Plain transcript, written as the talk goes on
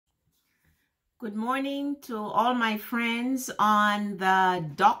Good morning to all my friends on the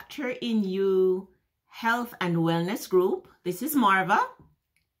Doctor in You Health and Wellness group. This is Marva,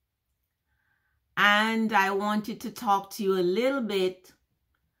 and I wanted to talk to you a little bit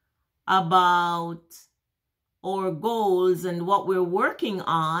about our goals and what we're working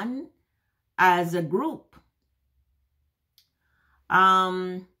on as a group.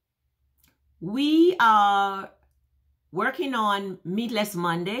 We are working on Meatless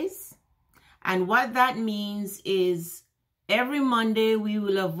Mondays. And what that means is every Monday we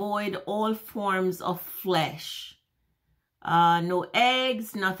will avoid all forms of flesh. No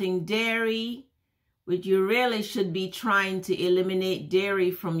eggs, nothing dairy, which you really should be trying to eliminate dairy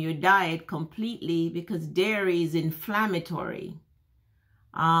from your diet completely because dairy is inflammatory.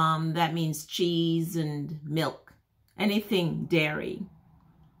 That means cheese and milk, anything dairy.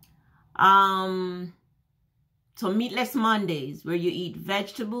 So Meatless Mondays, where you eat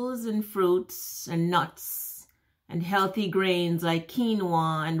vegetables and fruits and nuts and healthy grains like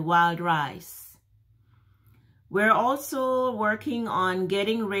quinoa and wild rice. We're also working on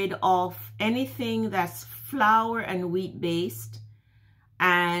getting rid of anything that's flour and wheat based,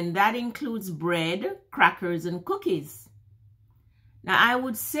 and that includes bread, crackers, and cookies. Now, I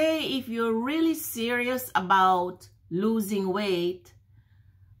would say if you're really serious about losing weight,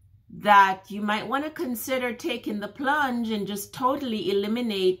 that you might want to consider taking the plunge and just totally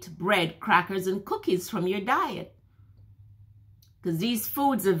eliminate bread, crackers, and cookies from your diet. Because these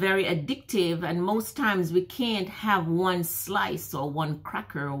foods are very addictive, and most times we can't have one slice or one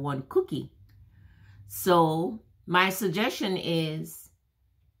cracker or one cookie. So my suggestion is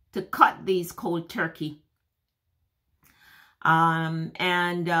to cut these cold turkey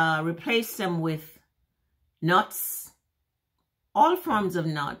and replace them with nuts, all forms of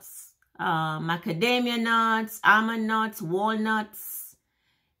nuts. Macadamia nuts, almond nuts, walnuts.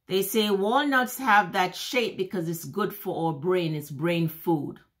 They say walnuts have that shape because it's good for our brain. It's brain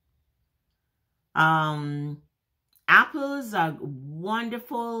food. Apples are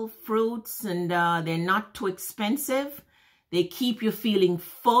wonderful fruits, and they're not too expensive. They keep you feeling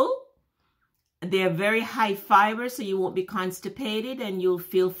full. They're very high fiber, so you won't be constipated and you'll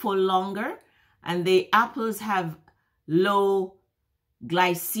feel full longer. And the apples have low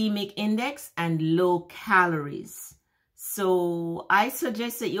glycemic index and low calories. So I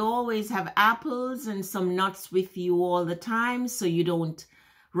suggest that you always have apples and some nuts with you all the time so you don't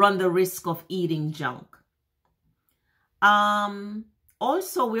run the risk of eating junk.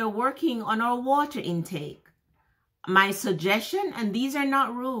 Also, we're working on our water intake. My suggestion, and these are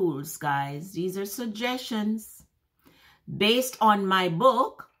not rules, guys, these are suggestions based on my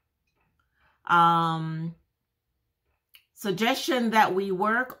book, suggestion that we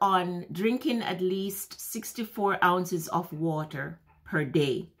work on drinking at least 64 ounces of water per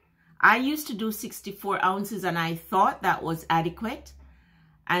day. I used to do 64 ounces and I thought that was adequate.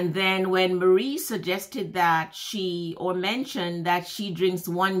 And then when Marie suggested that mentioned that she drinks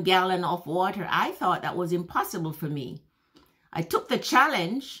 1 gallon of water, I thought that was impossible for me. I took the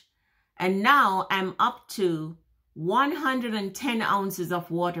challenge and now I'm up to 110 ounces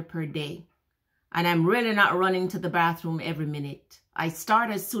of water per day. And I'm really not running to the bathroom every minute. I start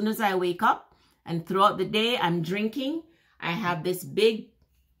as soon as I wake up, and throughout the day I'm drinking. I have this big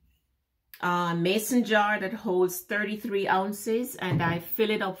mason jar that holds 33 ounces, and I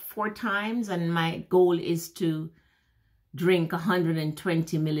fill it up 4 times, and my goal is to drink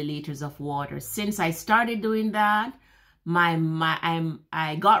 120 milliliters of water. Since I started doing that,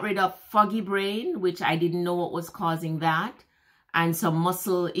 I got rid of foggy brain, which I didn't know what was causing that. And some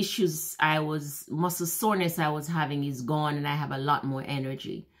muscle issues muscle soreness I was having is gone, and I have a lot more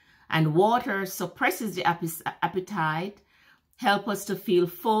energy. And water suppresses the appetite, help us to feel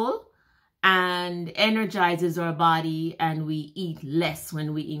full, and energizes our body, and we eat less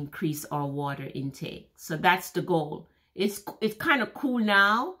when we increase our water intake. So that's the goal. It's kind of cool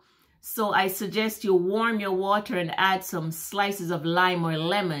now, so I suggest you warm your water and add some slices of lime or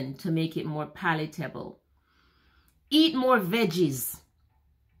lemon to make it more palatable. Eat more veggies.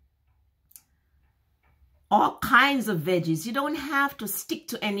 All kinds of veggies. You don't have to stick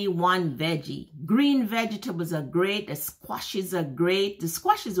to any one veggie. Green vegetables are great. The squashes are great. The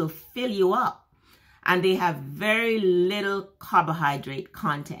squashes will fill you up. And they have very little carbohydrate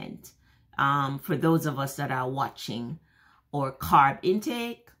content for those of us that are watching, or carb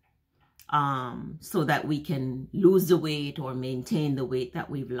intake, so that we can lose the weight or maintain the weight that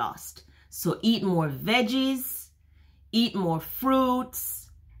we've lost. So eat more veggies. Eat more fruits,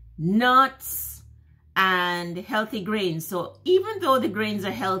 nuts, and healthy grains. So even though the grains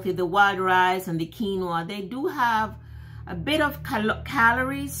are healthy, the wild rice and the quinoa, they do have a bit of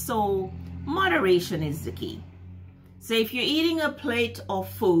calories. So Moderation is the key. So if you're eating a plate of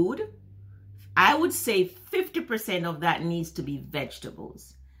food, I would say 50% of that needs to be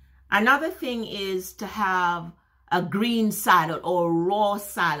vegetables. Another thing is to have a green salad or raw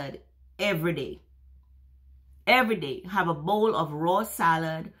salad every day. Every day, have a bowl of raw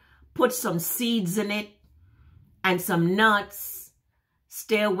salad, put some seeds in it and some nuts.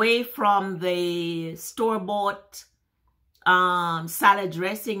 Stay away from the store-bought salad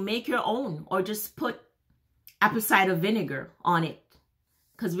dressing. Make your own, or just put apple cider vinegar on it,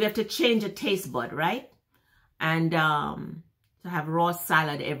 because we have to change the taste bud, right? And to have raw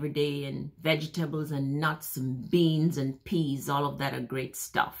salad every day, and vegetables and nuts and beans and peas, all of that are great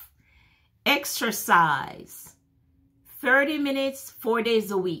stuff. Exercise, 30 minutes, 4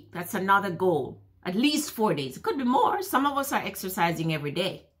 days a week. That's another goal. At least 4 days. It could be more. Some of us are exercising every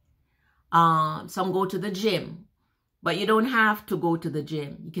day. Some go to the gym, but you don't have to go to the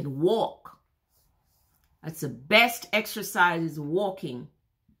gym. You can walk. That's the best exercise, is walking.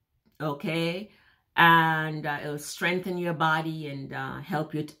 Okay? And it'll strengthen your body and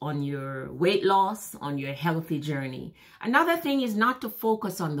help you on your weight loss, on your healthy journey. Another thing is not to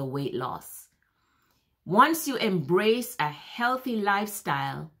focus on the weight loss. Once you embrace a healthy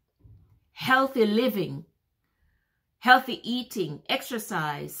lifestyle, healthy living, healthy eating,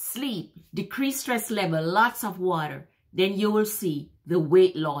 exercise, sleep, decreased stress level, lots of water, then you will see the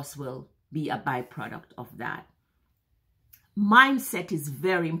weight loss will be a byproduct of that. Mindset is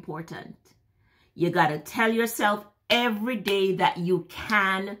very important. You got to tell yourself every day that you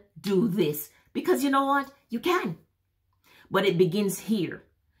can do this, because you know what? You can. But it begins here.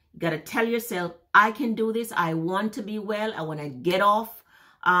 You got to tell yourself, I can do this. I want to be well. I want to get off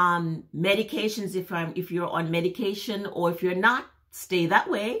medications if you're on medication, or if you're not, stay that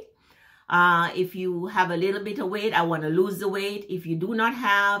way. If you have a little bit of weight, I want to lose the weight. If you do not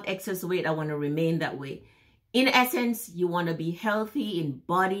have excess weight, I want to remain that way. In essence, you want to be healthy in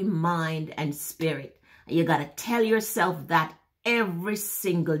body, mind, and spirit. You got to tell yourself that every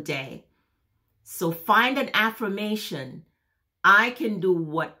single day. So find an affirmation. I can do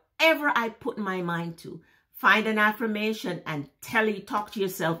whatever I put my mind to. Find an affirmation and talk to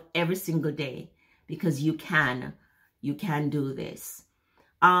yourself every single day, because you can do this.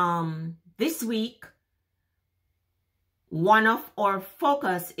 This week, one of our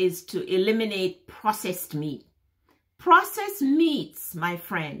focus is to eliminate processed meat. Processed meats, my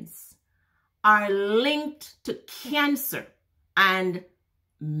friends, are linked to cancer and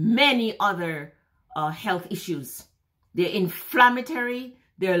many other health issues. They're inflammatory.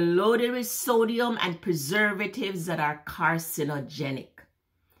 They're loaded with sodium and preservatives that are carcinogenic.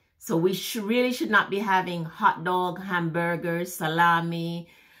 So we really should not be having hot dog, hamburgers, salami.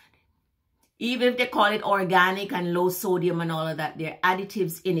 Even if they call it organic and low sodium and all of that, there are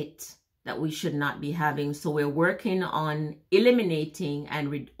additives in it that we should not be having. So we're working on eliminating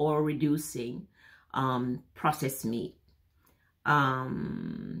and or reducing processed meat.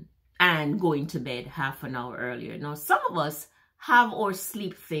 And going to bed half an hour earlier. Now, some of us have our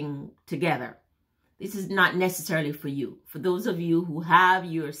sleep thing together. This is not necessarily for you. For those of you who have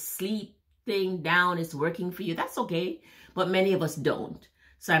your sleep thing down, it's working for you, that's okay. But many of us don't.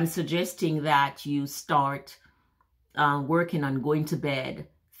 So I'm suggesting that you start working on going to bed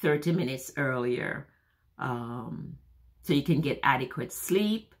 30 minutes earlier, so you can get adequate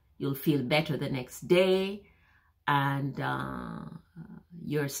sleep. You'll feel better the next day, and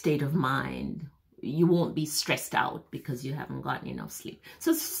your state of mind, you won't be stressed out because you haven't gotten enough sleep.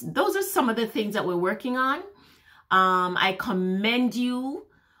 So those are some of the things that we're working on. I commend you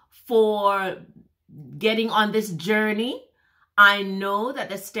for getting on this journey. I know that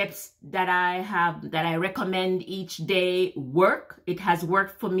the steps that I recommend each day work. It has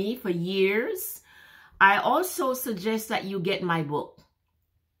worked for me for years. I also suggest that you get my book.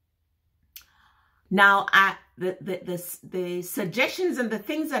 Now, the suggestions and the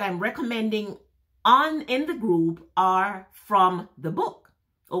things that I'm recommending in the group are from the book.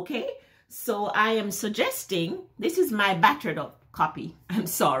 Okay, so I am suggesting, this is my battered up copy. I'm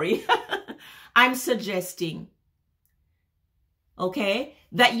sorry. I'm suggesting, okay,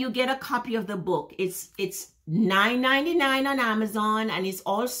 that you get a copy of the book. It's $9.99 on Amazon, and it's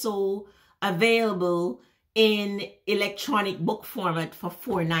also available in electronic book format for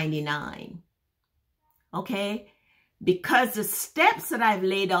 $4.99. Okay, because the steps that I've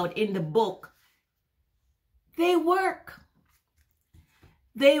laid out in the book, they work.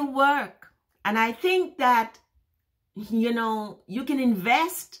 They work. And I think that, you know, you can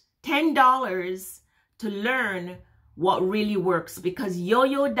invest $10 to learn what really works, because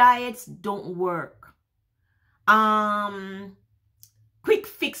yo-yo diets don't work. Quick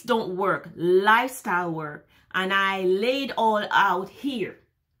fix don't work. Lifestyle work. And I laid all out here.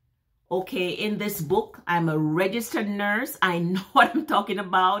 Okay, in this book, I'm a registered nurse. I know what I'm talking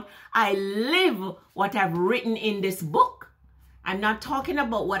about. I live what I've written in this book. I'm not talking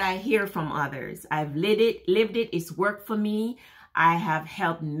about what I hear from others. I've lived it. It's worked for me. I have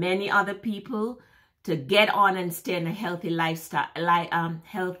helped many other people to get on and stay in a healthy lifestyle,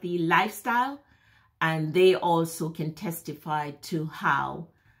 and they also can testify to how,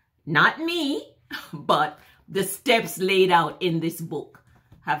 not me, but the steps laid out in this book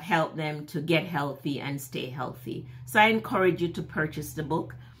have helped them to get healthy and stay healthy. So I encourage you to purchase the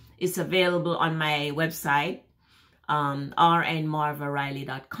book. It's available on my website,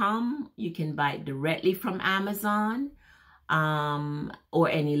 rnmarvariley.com. You can buy it directly from Amazon or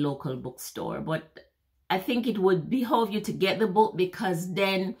any local bookstore. But I think it would behoove you to get the book, because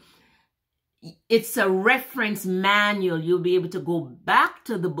then it's a reference manual. You'll be able to go back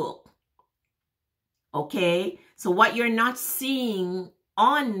to the book. Okay? So what you're not seeing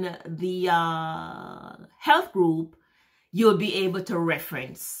on the health group, you'll be able to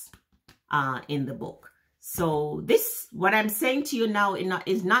reference in the book. So this, what I'm saying to you now,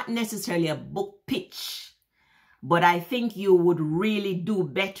 is not necessarily a book pitch, but I think you would really do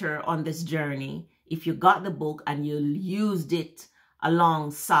better on this journey if you got the book and you used it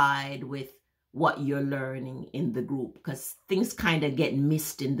alongside with what you're learning in the group, because things kind of get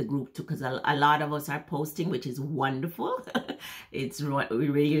missed in the group too, because a lot of us are posting, which is wonderful. It's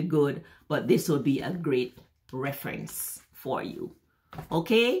really good, but this will be a great reference for you.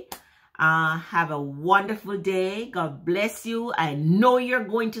 Okay, have a wonderful day. God bless you. I know you're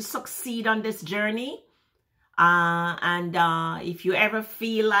going to succeed on this journey, and if you ever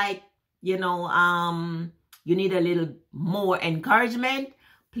feel like, you know, you need a little more encouragement,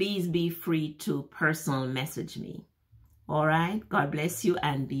 please be free to personal message me. All right. God bless you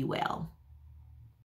and be well.